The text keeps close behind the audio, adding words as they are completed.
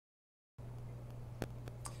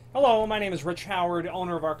Hello, my name is Rich Howard,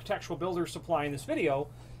 owner of Architectural Builders Supply. In this video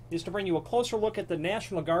is to bring you a closer look at the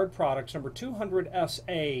National Guard products number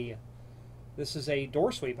 200SA. This is a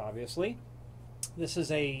door sweep, obviously. This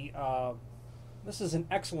is an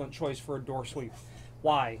excellent choice for a door sweep.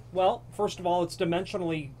 Why? Well, first of all, it's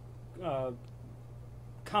dimensionally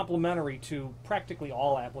complementary to practically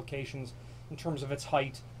all applications in terms of its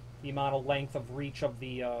height, the amount of length of reach of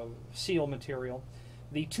the seal material.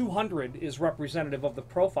 The 200 is representative of the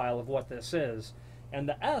profile of what this is, and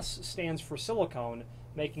the S stands for silicone,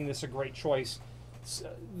 making this a great choice.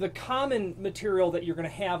 The common material that you're going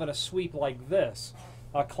to have in a sweep like this,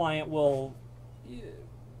 a client will,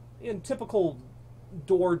 in typical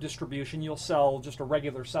door distribution, you'll sell just a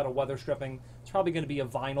regular set of weather stripping. It's probably going to be a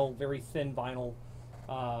vinyl, very thin vinyl,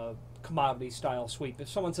 commodity style sweep. If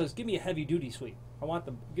someone says, give me a heavy duty sweep,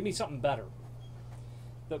 give me something better.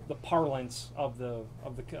 The parlance of the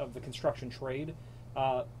construction trade,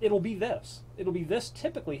 it'll be this. It'll be this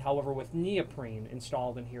typically, however, with neoprene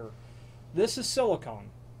installed in here. This is silicone.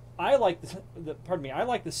 I like I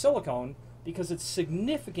like the silicone because it's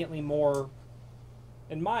significantly more,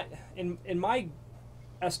 in my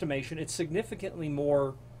estimation, it's significantly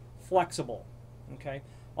more flexible. Okay,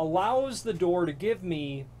 allows the door to give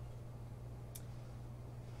me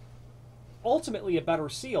ultimately a better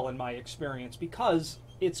seal in my experience because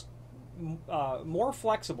it's more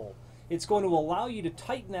flexible. It's going to allow you to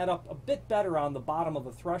tighten that up a bit better on the bottom of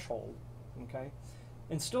the threshold, okay,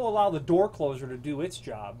 and still allow the door closer to do its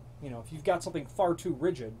job. You know, if you've got something far too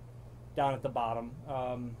rigid down at the bottom,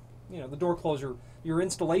 you know, the door closer, your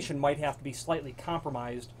installation might have to be slightly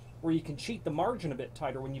compromised where you can cheat the margin a bit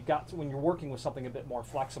tighter when you're working with something a bit more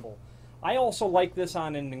flexible. I also like this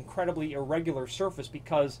on an incredibly irregular surface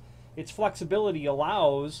because its flexibility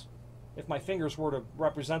allows, if my fingers were to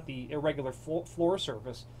represent the irregular floor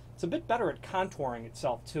surface, it's a bit better at contouring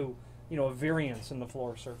itself to, you know, a variance in the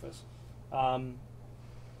floor surface.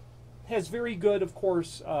 Has very good, of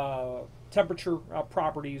course, temperature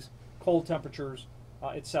properties, cold temperatures,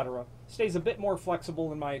 etc. Stays a bit more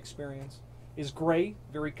flexible in my experience. Is gray,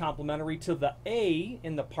 very complementary to the A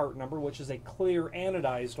in the part number, which is a clear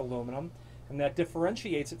anodized aluminum, and that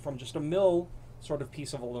differentiates it from just a mill sort of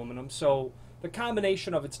piece of aluminum. So the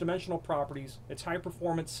combination of its dimensional properties, its high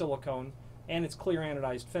performance silicone, and its clear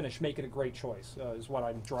anodized finish make it a great choice, is what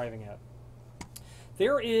I'm driving at.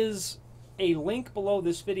 There is a link below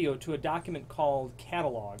this video to a document called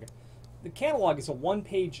Catalog. The catalog is a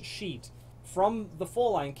one-page sheet from the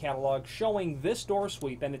full line catalog showing this door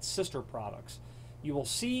sweep and its sister products. You will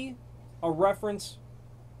see a reference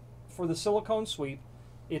for the silicone sweep.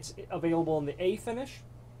 It's available in the A finish,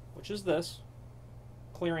 which is this,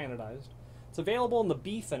 clear anodized. It's available in the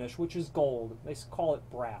B finish, which is gold. They call it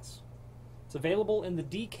brass. It's available in the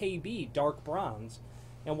DKB, dark bronze.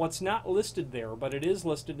 And what's not listed there, but it is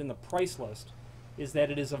listed in the price list, is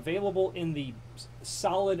that it is available in the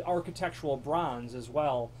solid architectural bronze as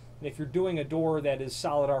well. And if you're doing a door that is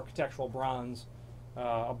solid architectural bronze,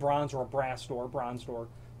 a bronze or a brass door, bronze door,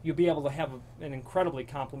 you'll be able to have an incredibly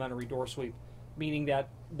complementary door sweep, meaning that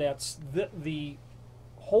that's the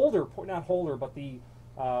holder, not holder, but the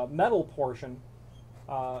metal portion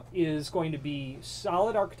is going to be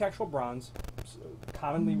solid architectural bronze,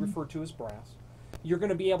 commonly referred to as brass. You're going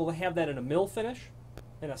to be able to have that in a mill finish,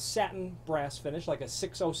 in a satin brass finish, like a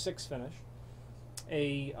 606 finish,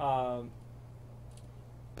 a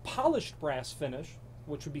polished brass finish,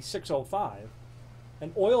 which would be 605,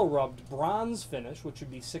 an oil rubbed bronze finish, which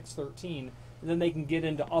would be 613, and then they can get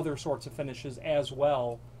into other sorts of finishes as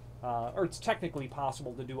well, or it's technically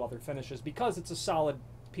possible to do other finishes because it's a solid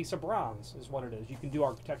piece of bronze is what it is. You can do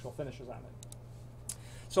architectural finishes on it.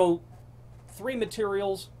 So 3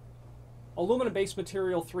 materials, aluminum based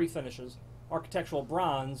material, 3 finishes, architectural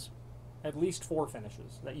bronze, at least 4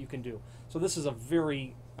 finishes that you can do. So this is a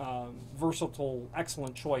very versatile,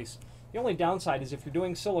 excellent choice. The only downside is if you're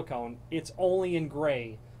doing silicone, it's only in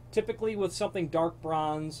gray. Typically with something dark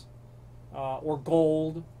bronze or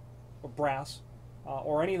gold or brass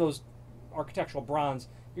or any of those architectural bronze,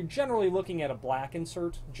 you're generally looking at a black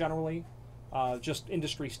insert, generally, just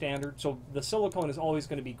industry standard. So the silicone is always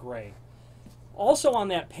going to be gray. Also on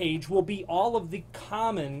that page will be all of the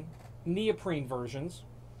common neoprene versions,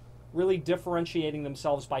 really differentiating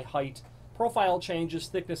themselves by height, profile changes,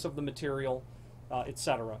 thickness of the material,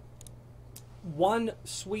 etc. One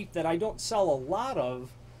sweep that I don't sell a lot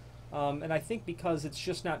of, and I think because it's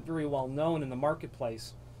just not very well known in the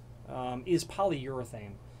marketplace, is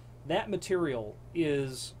polyurethane. That material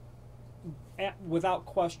is, without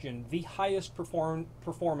question, the highest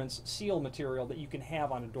performance seal material that you can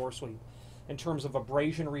have on a door sweep. in terms of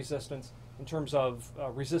abrasion resistance, in terms of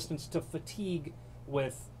resistance to fatigue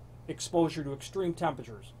with exposure to extreme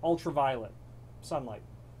temperatures, ultraviolet, sunlight,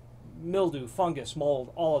 mildew, fungus,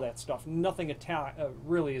 mold, all of that stuff. Nothing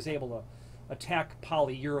really is able to attack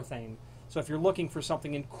polyurethane. So if you're looking for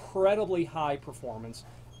something incredibly high performance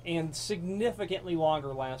and significantly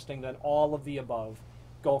longer lasting than all of the above,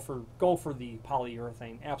 go for the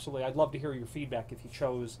polyurethane. Absolutely. I'd love to hear your feedback if you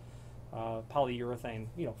chose polyurethane,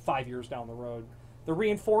 5 years down the road. The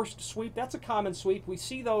reinforced sweep, that's a common sweep. We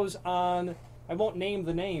see those on, I won't name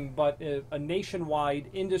the name, but a nationwide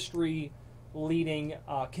industry leading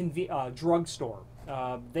drugstore.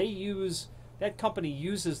 That company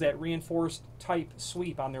uses that reinforced type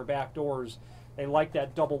sweep on their back doors. They like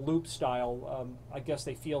that double loop style. I guess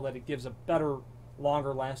they feel that it gives a better,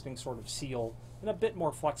 longer lasting sort of seal and a bit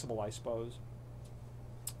more flexible, I suppose.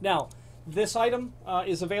 Now, this item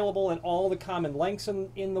is available in all the common lengths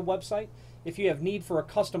in the website. If you have need for a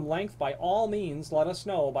custom length, by all means, let us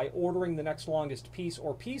know by ordering the next longest piece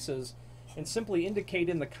or pieces and simply indicate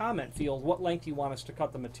in the comment field what length you want us to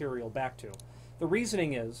cut the material back to. The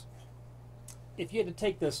reasoning is, if you had to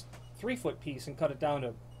take this 3-foot piece and cut it down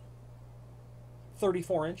to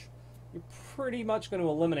 34 inch, you're pretty much going to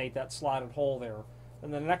eliminate that slotted hole there.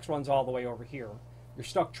 And then the next one's all the way over here. You're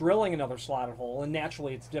stuck drilling another slotted hole, and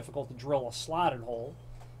naturally it's difficult to drill a slotted hole.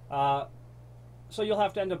 So you'll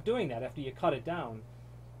have to end up doing that after you cut it down.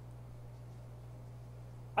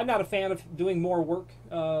 I'm not a fan of doing more work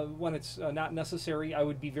when it's not necessary. I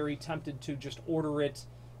would be very tempted to just order it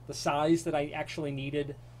the size that I actually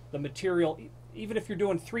needed. The material, even if you're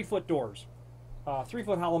doing 3-foot doors,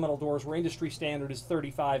 3-foot hollow metal doors where industry standard is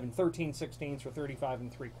 35 and 13/16 or 35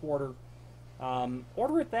 and 3/4.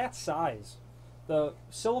 Order it that size. The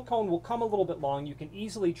silicone will come a little bit long. You can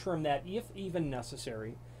easily trim that if even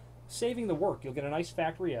necessary, saving the work. You'll get a nice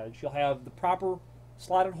factory edge. You'll have the proper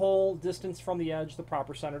slotted hole distance from the edge, the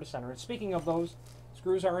proper center to center. And speaking of those,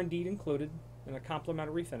 screws are indeed included in a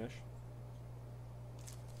complimentary finish.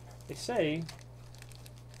 They say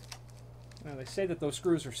that those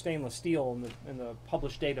screws are stainless steel in the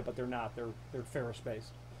published data, but they're not. They're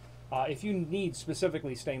ferrous-based. If you need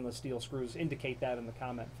specifically stainless steel screws, indicate that in the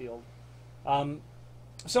comment field.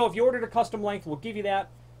 So if you ordered a custom length, we'll give you that.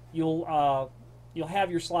 You'll have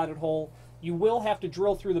your slotted hole. You will have to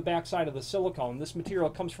drill through the backside of the silicone. This material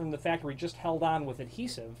comes from the factory just held on with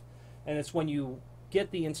adhesive, and it's when you get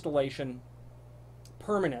the installation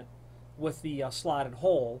permanent with the slotted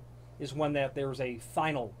hole is when there's a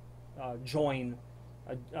final join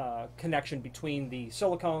connection between the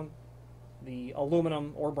silicone, the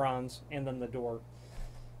aluminum or bronze, and then the door.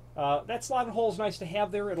 That slotted hole is nice to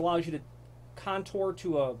have there. It allows you to contour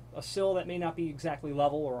to a sill that may not be exactly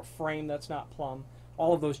level or a frame that's not plumb.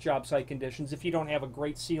 All of those job site conditions. If you don't have a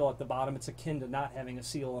great seal at the bottom, it's akin to not having a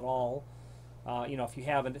seal at all. If you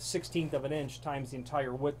have a 1/16 of an inch times the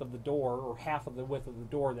entire width of the door or half of the width of the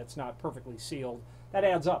door that's not perfectly sealed, that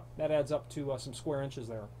adds up. That adds up to some square inches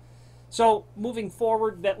there. So moving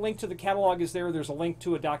forward, that link to the catalog is there. There's a link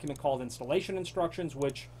to a document called Installation Instructions,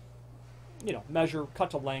 which, measure, cut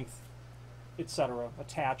to length, etc.,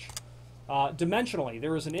 attach. Dimensionally,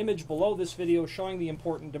 there is an image below this video showing the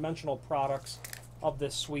important dimensional products of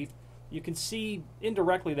this sweep. You can see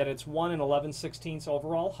indirectly that it's 1 11/16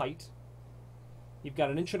 overall height. You've got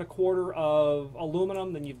 1.25 inches of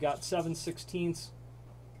aluminum, then you've got 7/16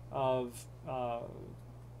 of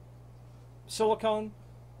silicone.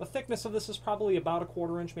 The thickness of this is probably about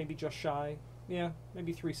 1/4 inch, maybe just shy. Yeah,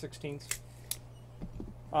 maybe 3/16.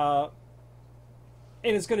 And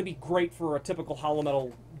it's going to be great for a typical hollow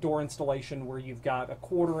metal door installation where you've got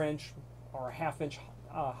 1/4 inch or a 1/2 inch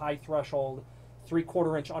high threshold,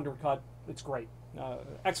 3/4 inch undercut. It's great.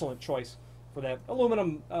 Excellent choice for that.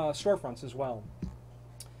 Aluminum storefronts as well.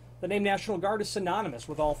 The name National Guard is synonymous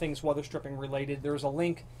with all things weather stripping related. There's a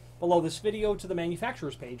link below this video to the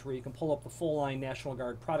manufacturer's page where you can pull up the full line National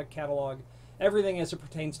Guard product catalog. Everything as it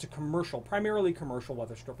pertains to commercial, primarily commercial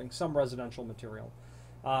weather stripping, some residential material.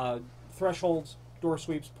 Thresholds, door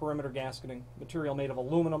sweeps, perimeter gasketing, material made of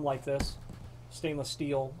aluminum like this, stainless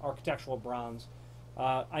steel, architectural bronze.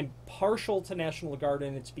 I'm partial to National Guard,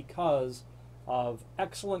 and it's because of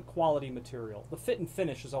excellent quality material. The fit and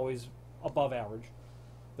finish is always above average.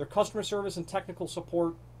 Their customer service and technical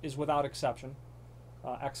support is without exception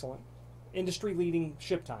excellent. Industry-leading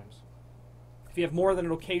ship times. If you have more than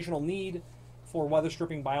an occasional need for weather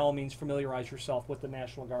stripping, by all means familiarize yourself with the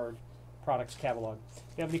National Guard products catalog.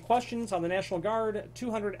 If you have any questions on the National Guard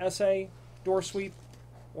 200 SA door sweep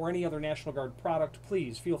or any other National Guard product,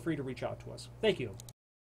 please feel free to reach out to us. Thank you.